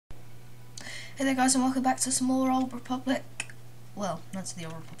Hey there guys, and welcome back to some more Old Republic. Well, not to the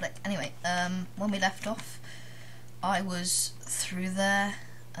Old Republic. Anyway, when we left off, I was through there.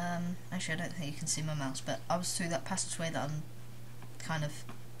 Actually, I don't think you can see my mouse, but I was through that passageway that I'm kind of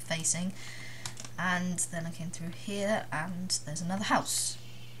facing. And then I came through here, and there's another house.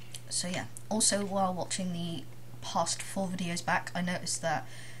 So yeah, also while watching the past 4 videos back, I noticed that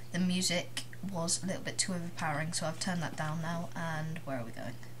the music was a little bit too overpowering, so I've turned that down now. And where are we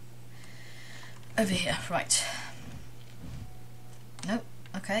going? Over here, right. Nope,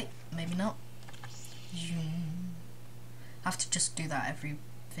 okay, maybe not. Have to just do that every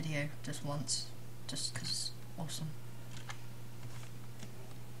video, just once, just because it's awesome.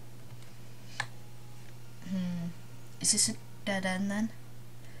 Is this a dead end then?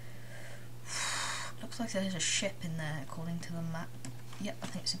 Looks like there's a ship in there according to the map. Yep, I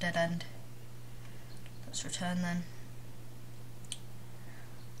think it's a dead end. Let's return then.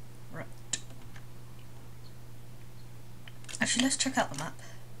 Right. Actually, let's check out the map.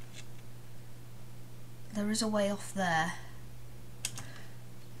 There is a way off there.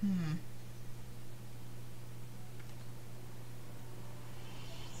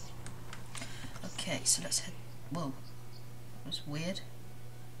 Okay, so let's head... Whoa. That was weird.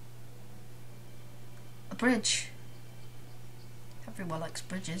 A bridge. Everyone likes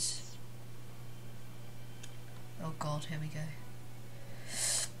bridges. Oh god, here we go.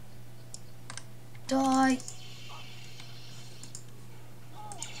 Die!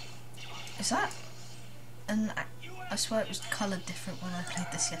 Is that? And I swear it was coloured different when I played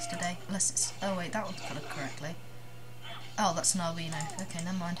this yesterday. Unless it's... Oh wait, that one's coloured correctly. Oh, that's an albino. Okay,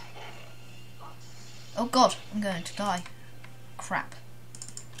 never mind. Oh god, I'm going to die. Crap.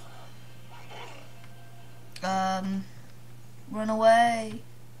 Run away.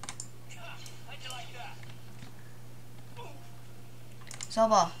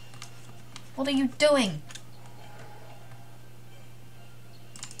 Zaba, what are you doing?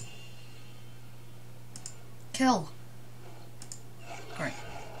 Kill. Great.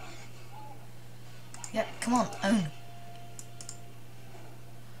 Yep, come on, own.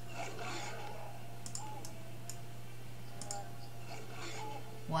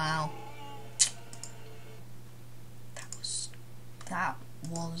 Wow. That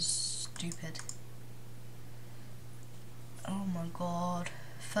was stupid. Oh my god.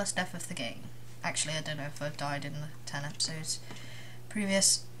 First death of the game. Actually, I don't know if I've died in the 10 episodes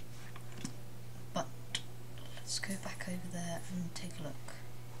previous. But let's go back over there and take a look.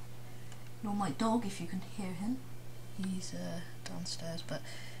 Not my dog, if you can hear him. He's downstairs, but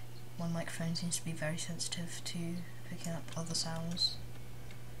my microphone seems to be very sensitive to picking up other sounds.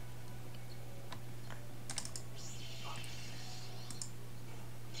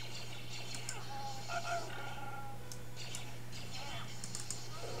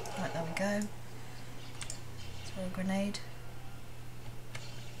 Right, there we go. Throw a grenade.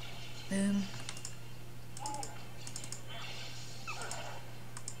 Boom.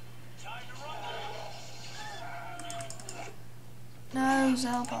 No,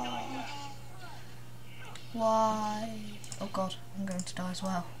 Zelba. Why? Oh god, I'm going to die as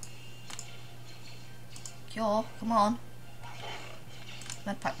well. Cure, come on.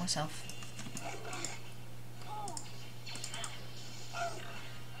 Medpack myself.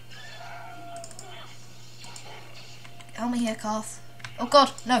 Help me here, Kath. Oh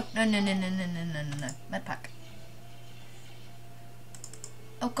god, no, no, no, no, no, no, no, no, no, no. Medpack.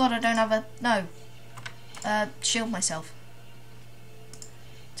 Oh god, I don't have a... No. Shield myself.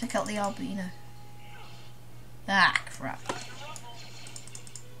 Take out the albino. Ah, crap.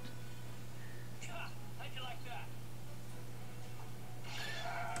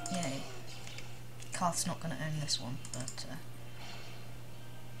 Yay. Kath's not going to own this one, but...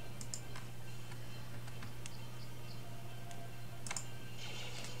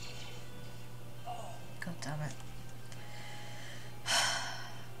 God damn it.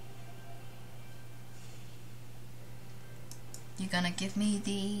 You gonna give me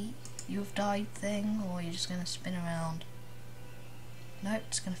the you've died thing, or you're just gonna spin around? Nope,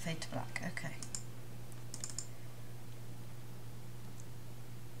 it's gonna fade to black. Okay.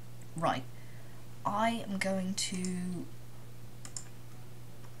 Right. I am going to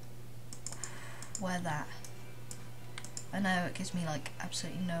wear that. I know it gives me like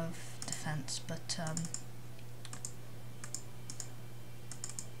absolutely no defense, but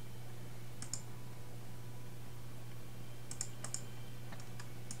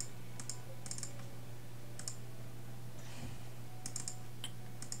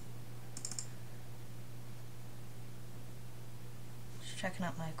just checking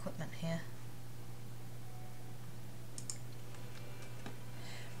out my equipment here.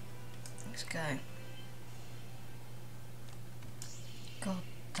 Let's go. God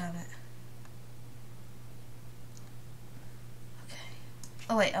damn it. Okay.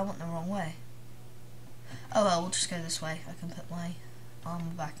 Oh wait, I went the wrong way. Oh well, we'll just go this way. I can put my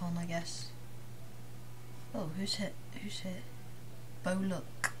armor back on, I guess. Oh, who's hit? Who's hit? Bo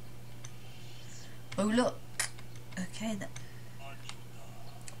look. Bo look. Okay then.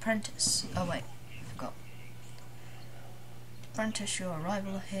 Apprentice. Oh wait, I forgot. Apprentice, your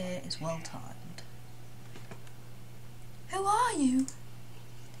arrival here is well timed. Who are you?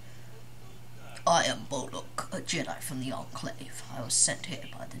 I am Bollock, a Jedi from the Enclave. I was sent here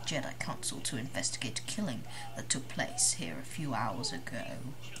by the Jedi Council to investigate a killing that took place here a few hours ago.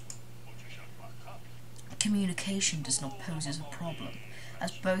 Communication does not pose as a problem,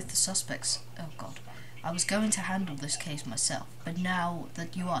 as both the suspects... Oh god. I was going to handle this case myself, but now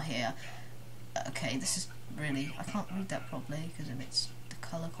that you are here... Okay, this is really... I can't read that properly because of its the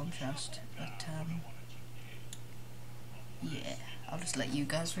colour contrast, but yeah, I'll just let you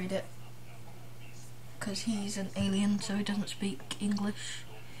guys read it. Because he's an alien, so he doesn't speak English.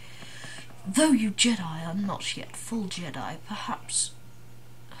 Though you Jedi are not yet full Jedi, perhaps...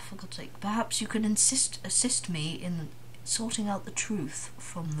 For God's sake, perhaps you could assist me in sorting out the truth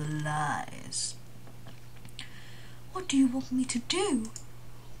from the lies. What do you want me to do?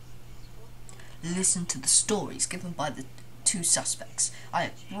 Listen to the stories given by the two suspects. I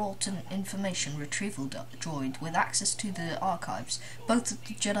have brought an information retrieval droid with access to the archives, both of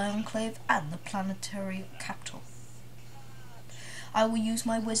the Jedi Enclave and the planetary capital. I will use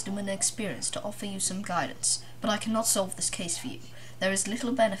my wisdom and experience to offer you some guidance, but I cannot solve this case for you. There is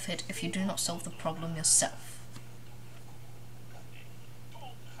little benefit if you do not solve the problem yourself.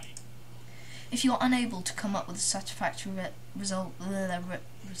 If you are unable to come up with a satisfactory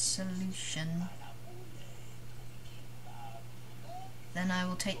resolution, then I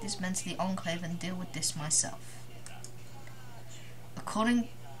will take these men to the Enclave and deal with this myself. According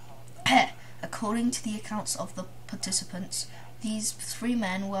to the accounts of the participants, these three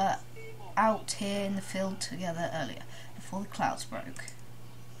men were out here in the field together earlier, before the clouds broke.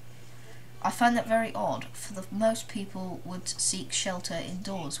 I find that very odd, for most people would seek shelter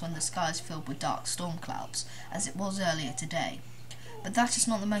indoors when the sky is filled with dark storm clouds, as it was earlier today. But that is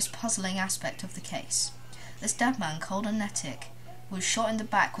not the most puzzling aspect of the case. This dead man, KotOR, was shot in the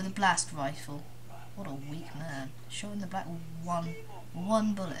back with a blast rifle. What a weak man. Shot in the back with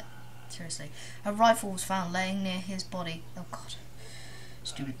one bullet. Seriously. A rifle was found laying near his body. Oh god.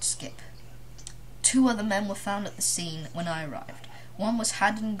 Stupid skip. Two other men were found at the scene when I arrived. One was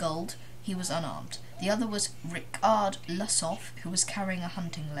Haddon Gold. He was unarmed. The other was Ricard Lussoff, who was carrying a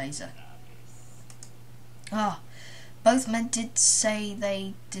hunting laser. Both men did say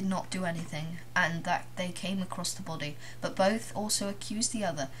they did not do anything, and that they came across the body, but both also accused the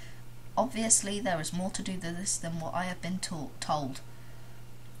other. Obviously, there is more to do to this than what I have been told.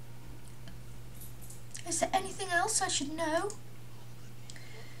 Is there anything else I should know?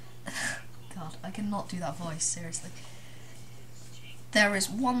 God, I cannot do that voice, seriously. There is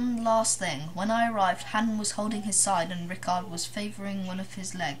one last thing. When I arrived, Haddon was holding his side and Ricard was favouring one of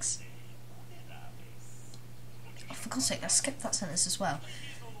his legs. Oh, for God's sake, I skipped that sentence as well.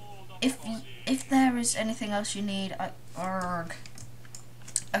 If there is anything else you need,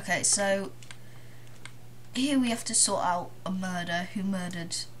 Okay, so here we have to sort out a murder. Who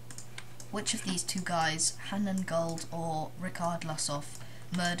murdered which of these two guys, Haddon Gold or Ricard Lussoff,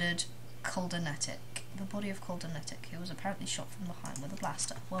 murdered KotOR. The body of KotOR. He was apparently shot from behind with a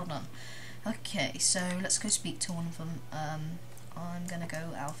blaster. Well done. Okay, so let's go speak to one of them. I'm gonna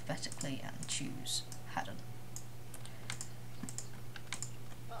go alphabetically and choose Haddon.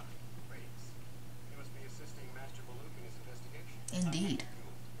 Indeed.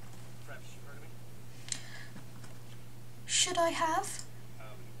 Should I have? I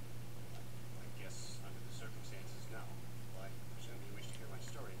guess under the circumstances, no. Well, I presume you wish to hear my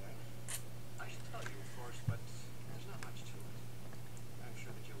story then. I should tell you, of course, but there's not much to it. I'm sure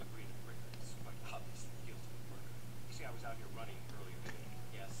that you'll agree that Rickard is quite obviously guilty of murder. You see, I was out here running earlier today.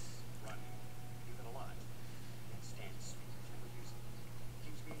 Yes, running. Even a lot. Can't stand speakers I were using.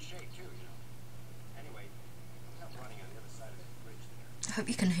 Keeps me in shape, too, you know. Anyway, I was out running on the other side of that bridge there. I hope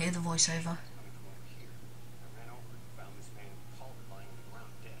you can hear the voiceover. Coming from over here. I ran over and found this man Calder lying on the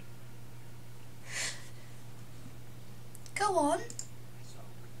ground dead. Go on. I saw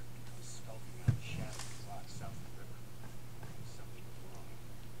Rickard become skulking out of the shadow of the rock south of the river. Something was wrong.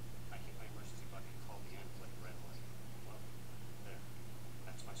 I hit my emergency button and called the Enclave right away. Well, there.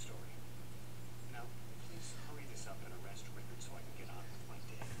 That's my story. Now, please hurry this up and arrest Rickard so I can get on with my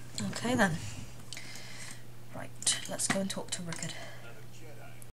day. Okay then. Right, let's go and talk to Rickard.